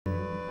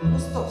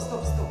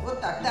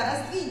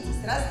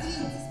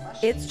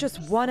It's just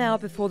 1 hour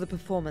before the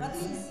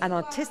performance, and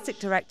artistic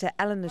director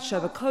Elena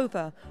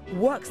Shobakova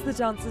works the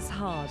dancers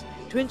hard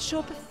to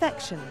ensure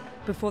perfection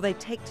before they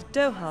take to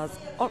Doha's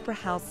Opera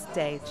House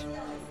stage.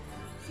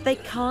 They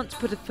can't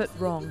put a foot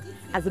wrong,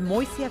 as the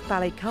Moiseyev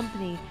Ballet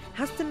company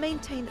has to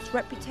maintain its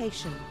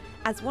reputation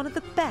as one of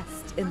the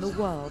best in the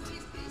world.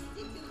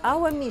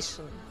 Our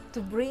mission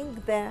to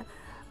bring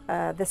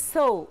the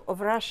soul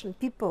of Russian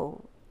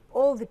people,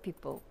 all the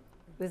people,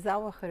 with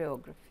our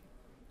choreography.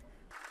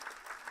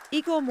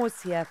 Igor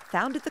Moiseyev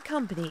founded the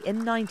company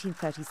in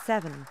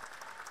 1937.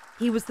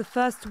 He was the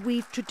first to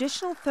weave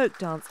traditional folk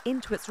dance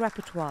into its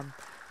repertoire,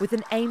 with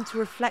an aim to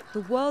reflect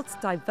the world's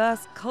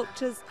diverse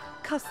cultures,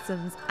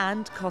 customs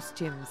and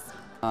costumes.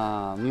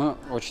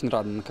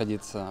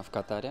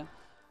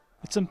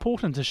 It's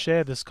important to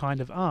share this kind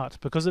of art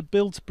because it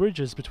builds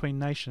bridges between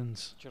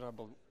nations.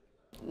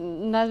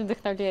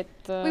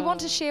 We want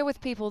to share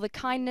with people the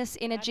kindness,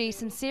 energy,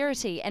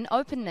 sincerity and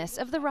openness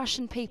of the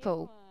Russian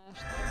people.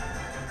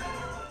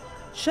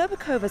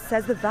 Shobakova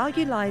says the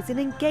value lies in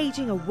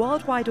engaging a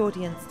worldwide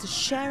audience to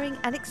sharing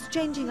and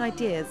exchanging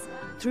ideas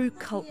through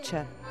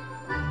culture.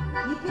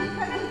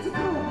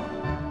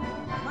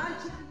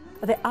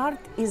 The art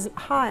is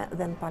higher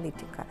than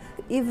political.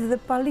 If the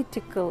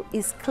political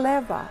is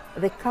clever,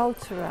 the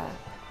cultural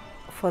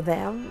for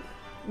them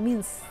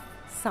means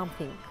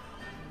something,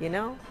 you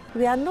know?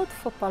 We are not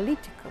for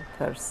political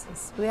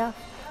persons, we are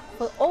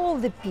for all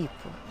the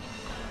people.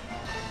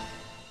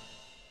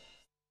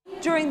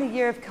 During the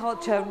Year of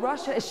Culture,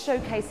 Russia is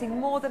showcasing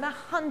more than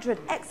 100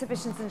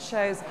 exhibitions and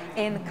shows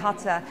in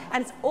Qatar.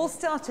 And it's all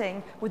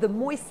starting with the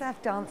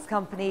Moiseyev Dance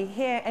Company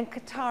here in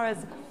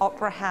Qatar's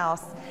Opera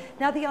House.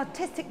 Now, the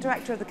artistic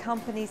director of the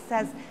company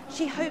says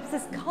she hopes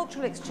this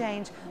cultural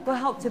exchange will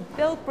help to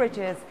build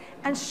bridges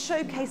and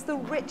showcase the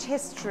rich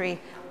history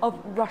of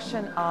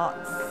Russian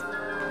arts.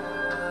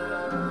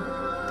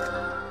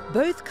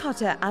 Both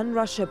Qatar and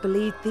Russia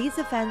believe these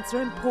events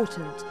are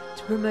important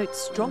to promote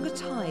stronger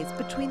ties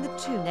between the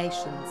two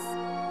nations.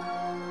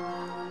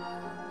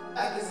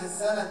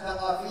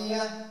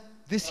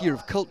 This Year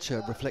of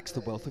Culture reflects the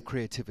wealth of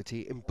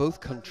creativity in both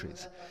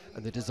countries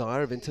and the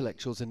desire of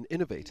intellectuals and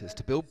innovators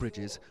to build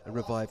bridges and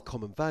revive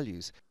common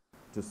values.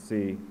 To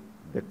see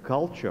the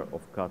culture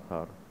of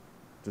Qatar,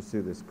 to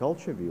see this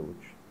culture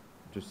village,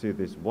 to see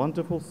this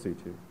wonderful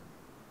city,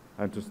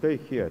 and to stay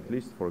here at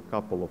least for a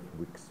couple of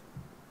weeks.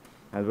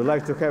 And we'd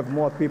like to have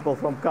more people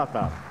from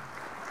Qatar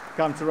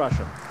come to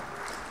Russia.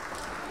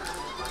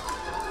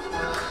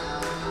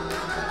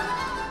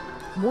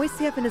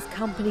 Moiseyev and his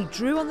company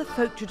drew on the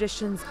folk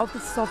traditions of the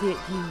Soviet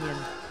Union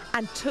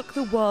and took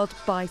the world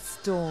by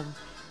storm,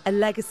 a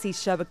legacy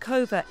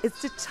Shobakova is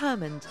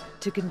determined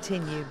to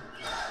continue.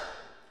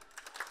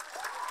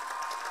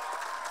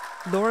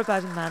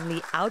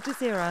 Burdon-Manley, Al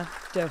Jazeera,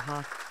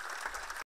 Doha.